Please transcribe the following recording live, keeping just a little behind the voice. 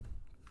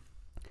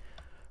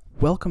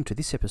Welcome to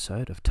this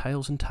episode of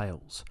Tales and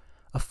Tales,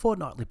 a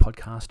fortnightly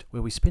podcast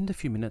where we spend a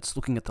few minutes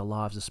looking at the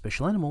lives of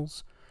special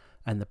animals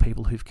and the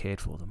people who've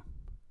cared for them.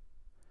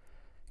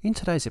 In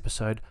today's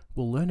episode,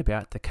 we'll learn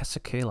about the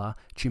Kasekala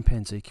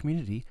chimpanzee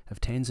community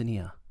of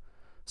Tanzania,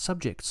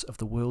 subjects of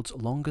the world's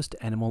longest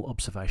animal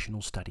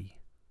observational study.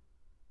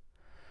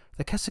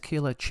 The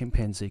Kasekala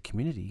chimpanzee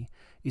community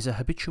is a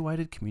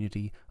habituated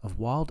community of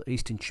wild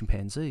eastern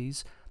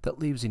chimpanzees that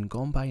lives in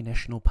Gombe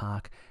National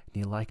Park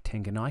near Lake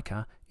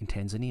Tanganyika in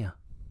Tanzania.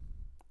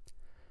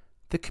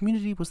 The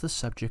community was the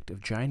subject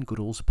of Jane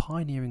Goodall's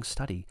pioneering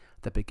study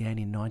that began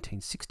in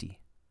 1960,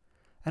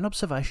 and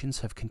observations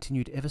have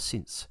continued ever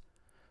since,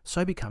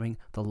 so becoming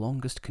the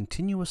longest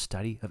continuous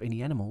study of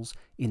any animals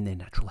in their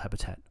natural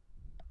habitat.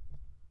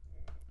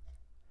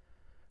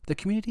 The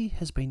community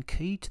has been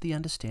key to the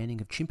understanding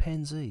of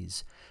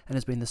chimpanzees and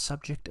has been the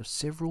subject of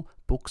several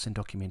books and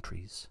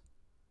documentaries.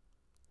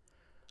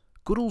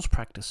 Goodall's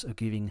practice of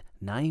giving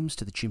names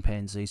to the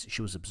chimpanzees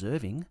she was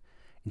observing,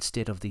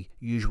 instead of the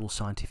usual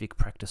scientific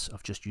practice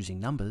of just using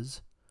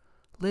numbers,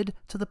 led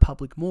to the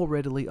public more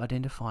readily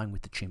identifying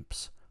with the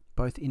chimps,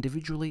 both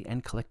individually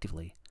and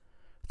collectively,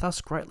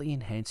 thus greatly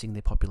enhancing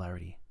their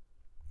popularity.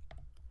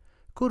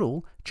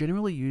 Goodall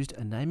generally used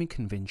a naming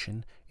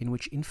convention in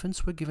which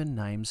infants were given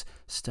names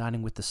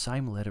starting with the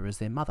same letter as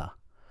their mother,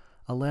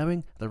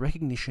 allowing the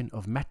recognition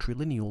of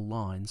matrilineal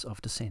lines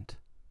of descent.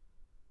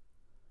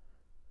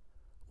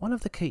 One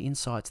of the key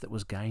insights that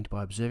was gained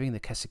by observing the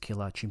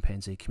Kasekala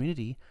chimpanzee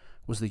community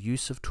was the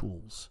use of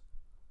tools.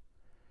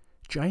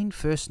 Jane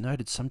first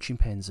noted some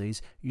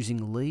chimpanzees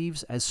using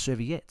leaves as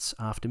serviettes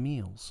after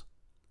meals.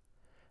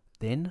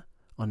 Then,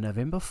 on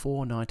November 4,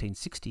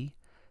 1960,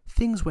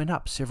 things went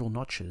up several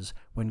notches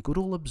when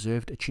Goodall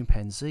observed a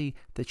chimpanzee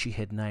that she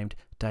had named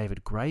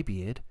David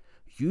Greybeard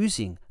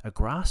using a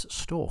grass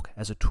stalk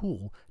as a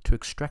tool to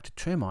extract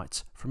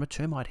termites from a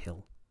termite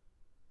hill.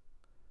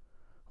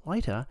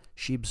 Later,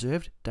 she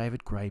observed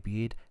David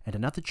Greybeard and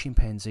another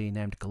chimpanzee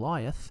named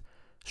Goliath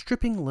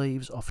stripping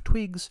leaves off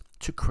twigs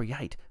to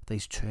create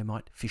these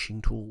termite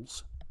fishing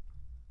tools.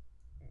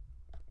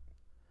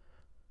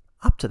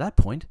 Up to that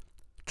point,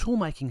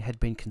 tool-making had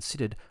been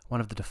considered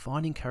one of the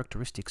defining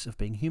characteristics of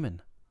being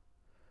human.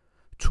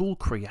 Tool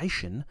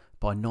creation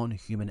by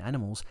non-human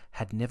animals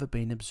had never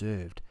been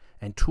observed,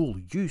 and tool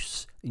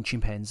use in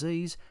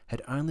chimpanzees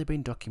had only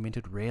been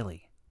documented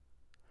rarely.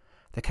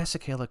 The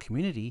Kasekala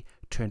community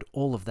turned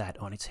all of that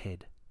on its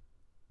head.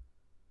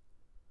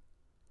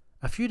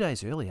 A few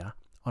days earlier,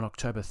 on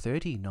October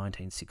 30,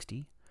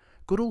 1960,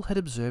 Goodall had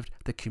observed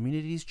the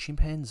community's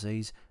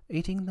chimpanzees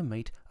eating the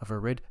meat of a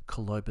red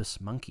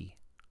colobus monkey,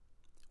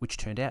 which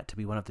turned out to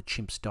be one of the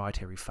chimp's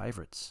dietary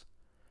favourites.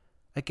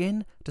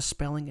 Again,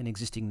 dispelling an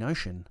existing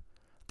notion,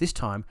 this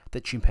time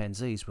that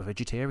chimpanzees were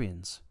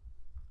vegetarians.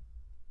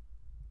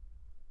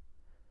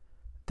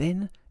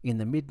 Then, in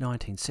the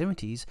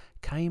mid-1970s,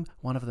 came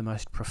one of the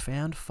most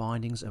profound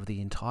findings of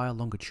the entire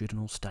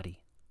longitudinal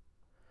study.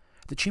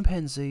 The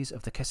chimpanzees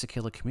of the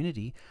Kasekala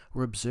community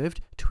were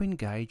observed to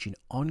engage in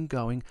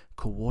ongoing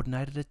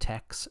coordinated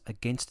attacks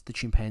against the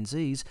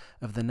chimpanzees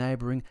of the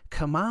neighbouring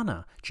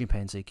Kamana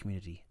chimpanzee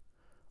community,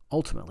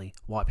 ultimately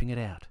wiping it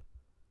out.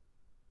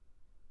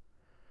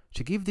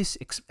 To give this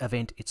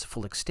event its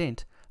full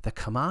extent, the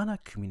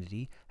Kamana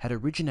community had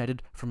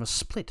originated from a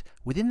split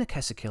within the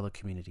Kasekala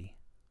community.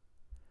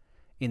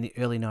 In the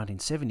early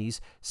 1970s,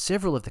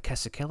 several of the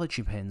Kasekala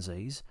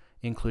chimpanzees,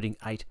 including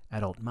 8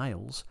 adult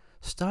males,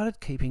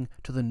 started keeping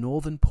to the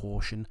northern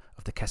portion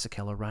of the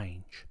Kasekala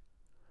range,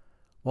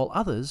 while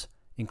others,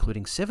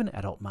 including 7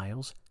 adult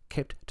males,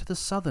 kept to the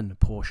southern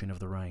portion of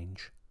the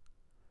range.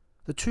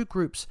 The two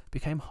groups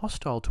became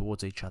hostile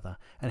towards each other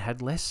and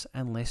had less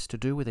and less to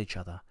do with each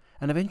other,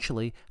 and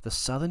eventually the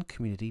southern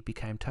community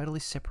became totally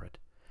separate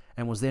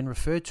and was then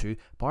referred to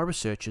by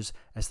researchers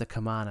as the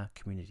Kamana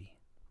community.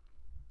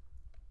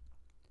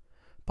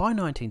 By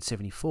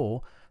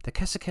 1974, the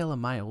Kasekala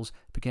males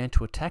began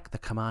to attack the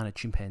Kamana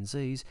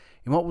chimpanzees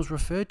in what was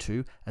referred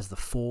to as the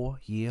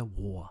 4-Year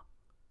War.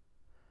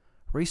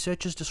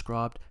 Researchers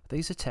described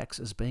these attacks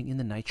as being in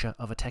the nature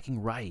of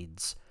attacking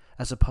raids,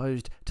 as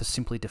opposed to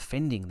simply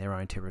defending their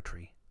own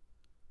territory.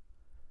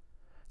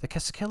 The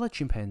Kasekala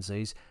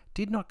chimpanzees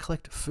did not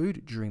collect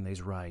food during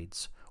these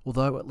raids,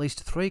 although at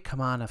least 3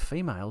 Kamana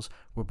females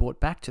were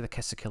brought back to the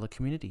Kasekala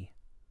community.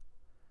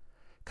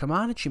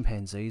 Kamana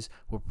chimpanzees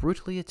were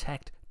brutally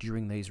attacked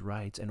during these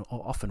raids and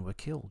often were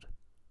killed.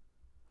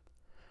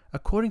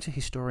 According to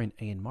historian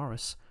Ian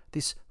Morris,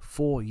 this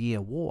 4-Year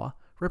War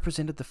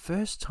represented the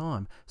first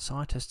time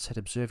scientists had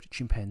observed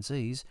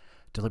chimpanzees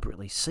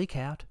deliberately seek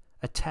out,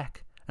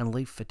 attack, and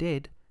leave for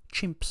dead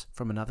chimps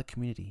from another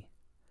community,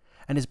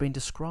 and has been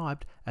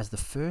described as the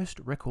first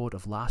record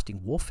of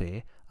lasting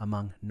warfare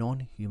among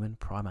non-human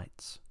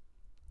primates.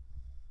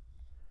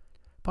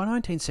 By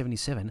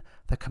 1977,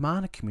 the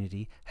Kamana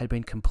community had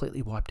been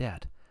completely wiped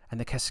out,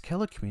 and the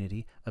Kasekala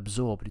community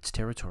absorbed its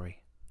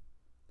territory.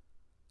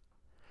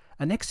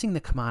 Annexing the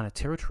Kamana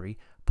territory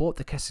brought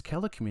the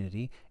Kasekala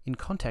community in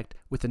contact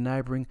with the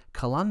neighbouring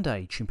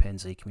Kalande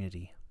chimpanzee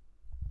community.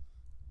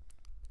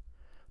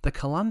 The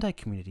Kalande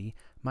community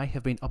may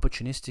have been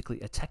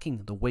opportunistically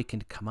attacking the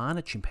weakened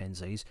Kamana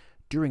chimpanzees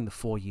during the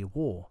 4-year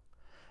war,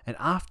 and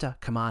after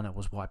Kamana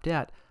was wiped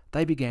out,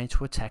 they began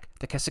to attack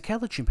the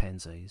Kasekala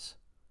chimpanzees.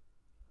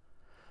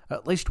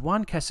 At least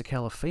one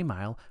Kasekala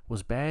female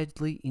was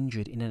badly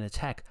injured in an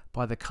attack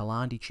by the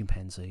Kalande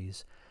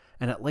chimpanzees,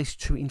 and at least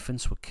 2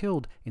 infants were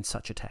killed in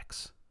such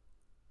attacks.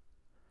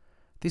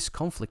 This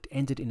conflict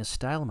ended in a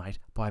stalemate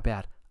by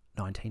about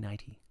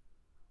 1980.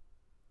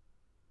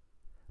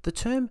 The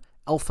term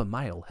alpha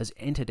male has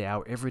entered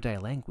our everyday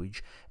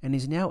language and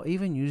is now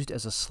even used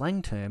as a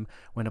slang term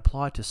when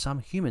applied to some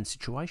human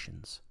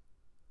situations.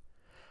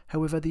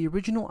 However, the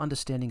original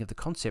understanding of the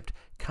concept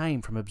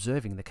came from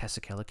observing the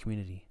Kasekala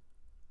community.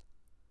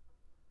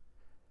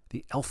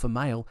 The alpha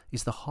male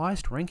is the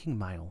highest ranking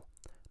male,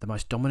 the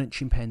most dominant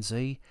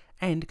chimpanzee,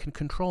 and can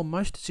control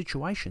most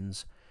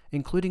situations,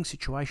 including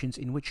situations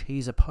in which he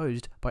is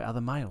opposed by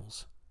other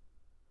males.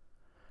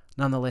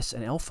 Nonetheless,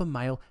 an alpha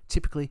male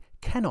typically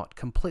cannot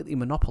completely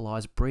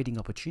monopolize breeding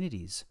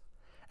opportunities,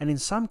 and in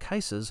some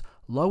cases,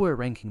 lower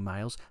ranking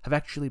males have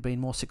actually been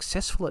more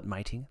successful at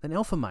mating than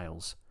alpha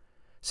males,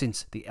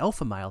 since the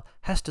alpha male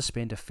has to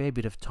spend a fair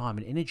bit of time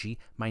and energy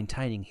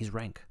maintaining his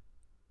rank.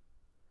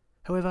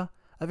 However,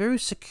 a very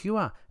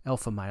secure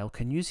alpha male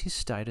can use his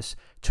status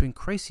to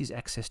increase his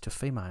access to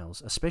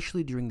females,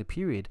 especially during the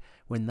period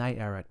when they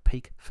are at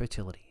peak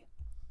fertility.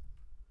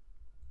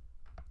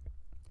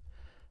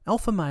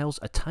 Alpha males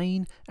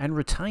attain and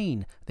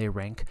retain their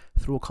rank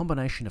through a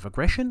combination of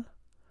aggression,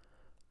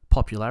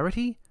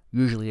 popularity,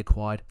 usually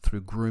acquired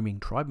through grooming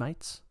tribe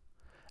mates,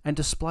 and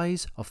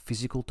displays of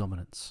physical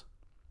dominance.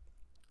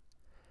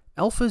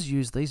 Alphas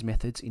use these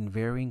methods in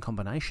varying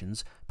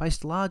combinations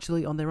based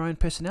largely on their own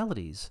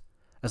personalities,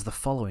 as the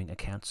following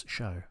accounts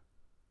show.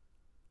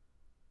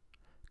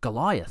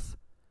 Goliath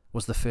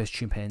was the first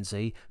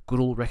chimpanzee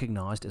Goodall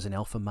recognised as an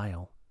alpha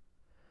male.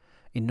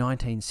 In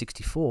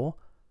 1964,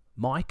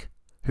 Mike,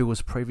 who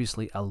was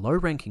previously a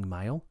low-ranking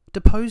male,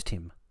 deposed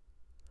him.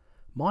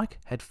 Mike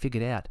had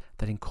figured out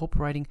that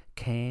incorporating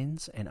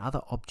cans and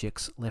other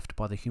objects left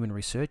by the human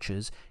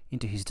researchers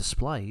into his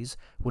displays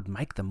would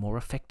make them more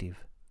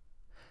effective.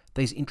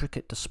 These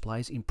intricate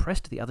displays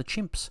impressed the other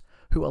chimps,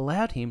 who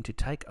allowed him to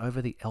take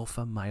over the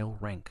alpha male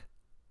rank.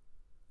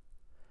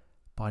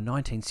 By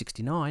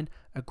 1969,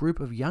 a group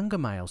of younger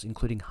males,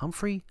 including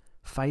Humphrey,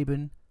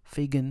 Fabian,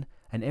 Fegan,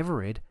 and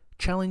Everett,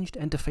 challenged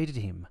and defeated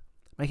him,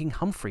 making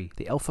Humphrey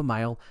the alpha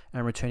male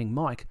and returning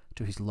Mike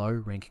to his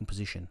low-ranking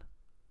position.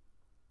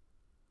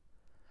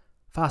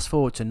 Fast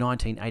forward to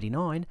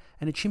 1989,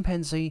 and a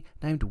chimpanzee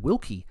named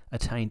Wilkie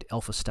attained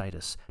alpha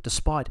status,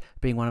 despite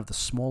being one of the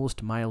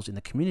smallest males in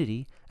the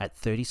community at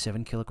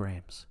 37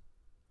 kilograms.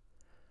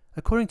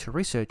 According to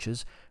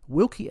researchers,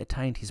 Wilkie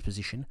attained his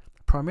position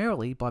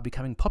primarily by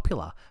becoming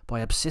popular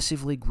by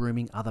obsessively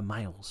grooming other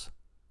males.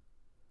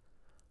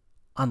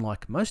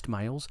 Unlike most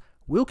males,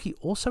 Wilkie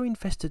also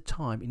invested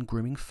time in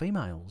grooming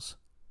females.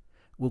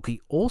 Wilkie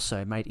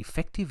also made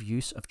effective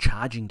use of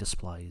charging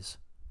displays.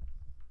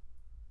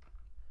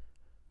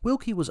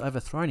 Wilkie was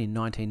overthrown in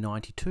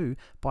 1992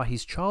 by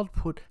his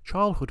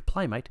childhood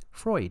playmate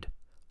Freud,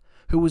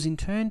 who was in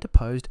turn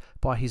deposed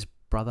by his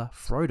brother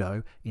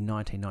Frodo in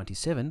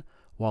 1997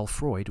 while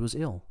Freud was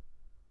ill.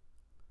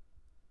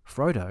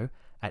 Frodo,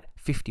 at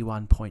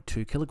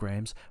 51.2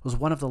 kilograms, was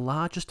one of the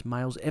largest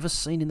males ever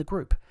seen in the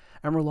group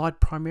and relied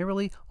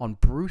primarily on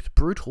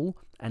brutal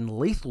and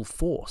lethal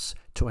force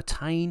to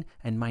attain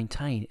and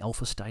maintain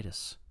alpha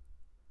status.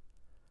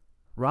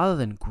 Rather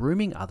than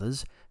grooming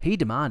others, he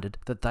demanded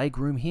that they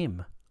groom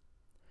him.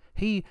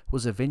 He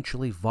was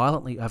eventually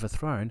violently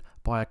overthrown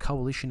by a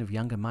coalition of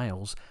younger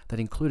males that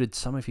included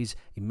some of his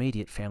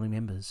immediate family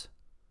members.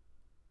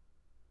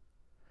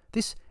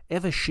 This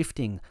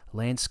ever-shifting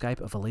landscape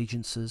of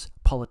allegiances,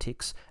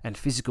 politics, and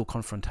physical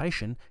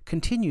confrontation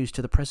continues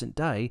to the present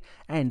day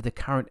and the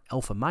current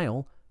alpha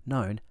male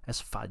known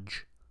as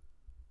Fudge.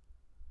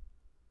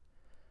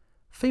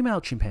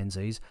 Female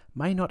chimpanzees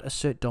may not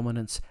assert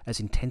dominance as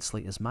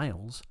intensely as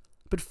males,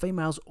 but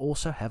females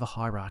also have a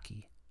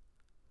hierarchy.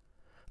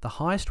 The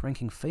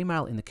highest-ranking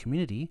female in the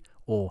community,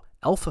 or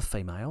alpha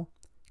female,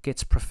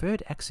 gets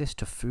preferred access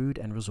to food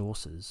and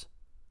resources.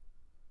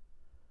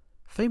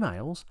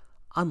 Females,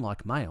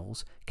 unlike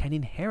males, can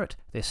inherit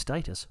their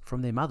status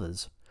from their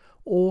mothers,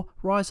 or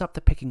rise up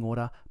the pecking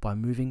order by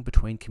moving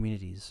between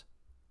communities.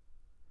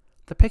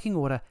 The pecking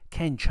order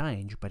can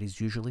change, but is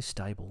usually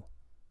stable.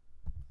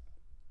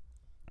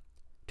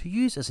 To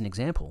use as an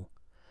example,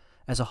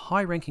 as a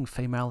high-ranking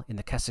female in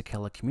the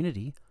Kasekala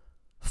community,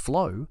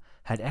 Flo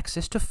had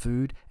access to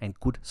food and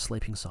good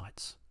sleeping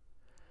sites.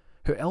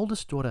 Her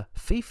eldest daughter,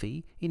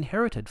 Fifi,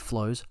 inherited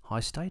Flo's high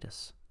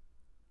status.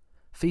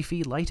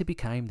 Fifi later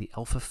became the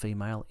alpha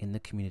female in the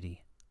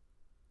community.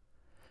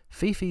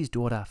 Fifi's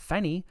daughter,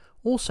 Fanny,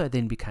 also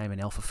then became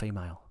an alpha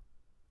female.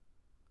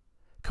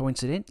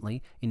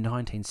 Coincidentally, in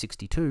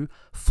 1962,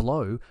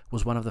 Flo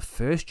was one of the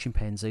first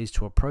chimpanzees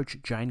to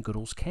approach Jane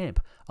Goodall's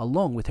camp,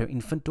 along with her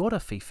infant daughter,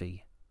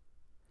 Fifi.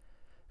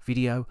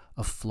 video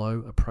of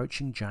Flo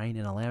approaching Jane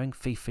and allowing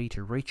Fifi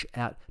to reach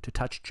out to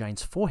touch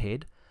Jane's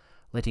forehead,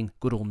 letting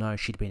Goodall know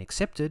she'd been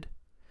accepted,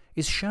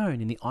 is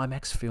shown in the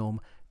IMAX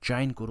film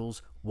Jane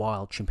Goodall's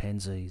Wild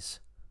Chimpanzees.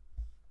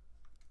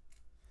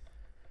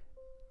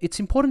 It's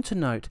important to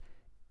note,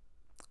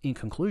 in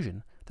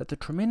conclusion, that the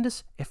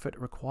tremendous effort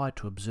required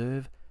to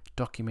observe,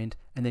 document,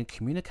 and then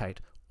communicate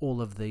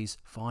all of these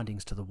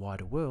findings to the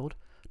wider world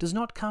does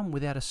not come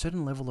without a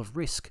certain level of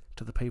risk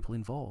to the people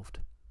involved.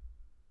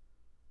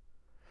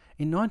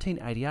 In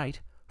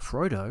 1988,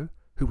 Frodo,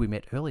 who we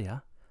met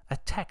earlier,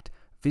 attacked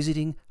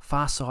visiting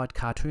Far Side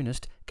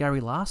cartoonist Gary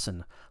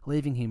Larson,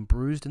 leaving him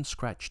bruised and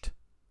scratched.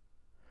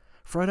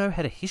 Frodo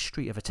had a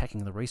history of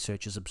attacking the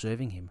researchers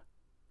observing him.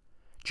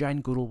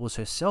 Jane Goodall was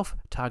herself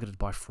targeted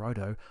by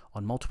Frodo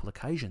on multiple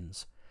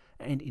occasions,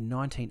 and in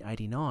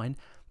 1989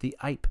 the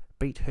ape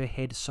beat her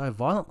head so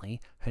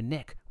violently her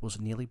neck was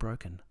nearly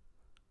broken.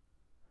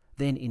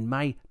 Then in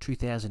May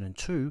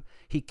 2002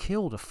 he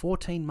killed a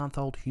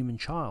 14-month-old human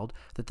child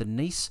that the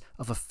niece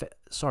of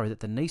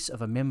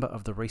a member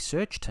of the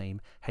research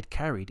team had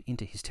carried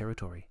into his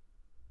territory.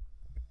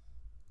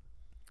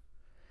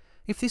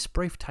 If this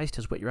brief taste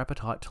has whet your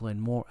appetite to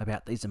learn more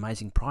about these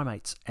amazing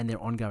primates and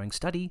their ongoing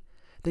study,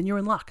 then you're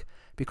in luck,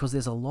 because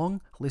there's a long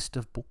list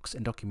of books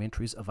and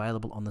documentaries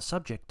available on the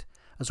subject,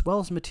 as well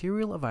as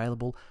material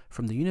available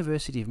from the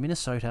University of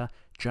Minnesota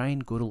Jane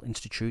Goodall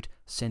Institute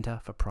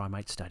Centre for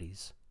Primate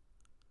Studies.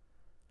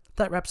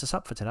 That wraps us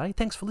up for today.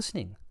 Thanks for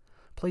listening.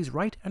 Please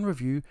rate and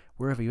review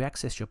wherever you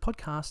access your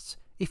podcasts,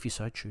 if you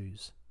so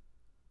choose.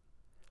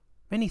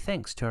 Many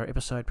thanks to our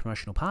episode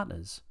promotional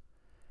partners: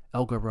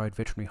 Elgo Road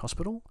Veterinary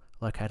Hospital,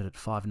 located at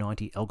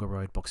 590 Elgo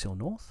Road, Box Hill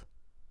North;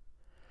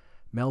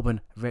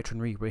 Melbourne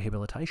Veterinary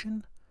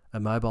Rehabilitation, a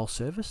mobile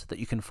service that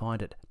you can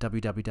find at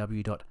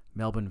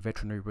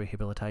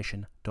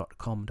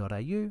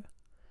www.melbourneveterinaryrehabilitation.com.au;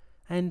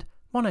 and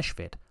Monash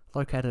Vet,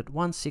 located at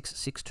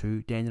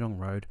 1662 Dandenong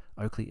Road,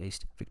 Oakleigh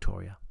East,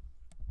 Victoria.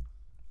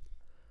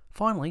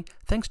 Finally,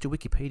 thanks to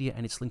Wikipedia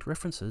and its linked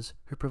references,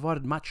 who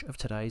provided much of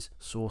today's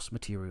source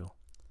material.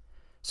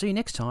 See you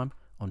next time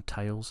on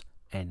Tales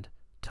and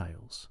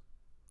Tales.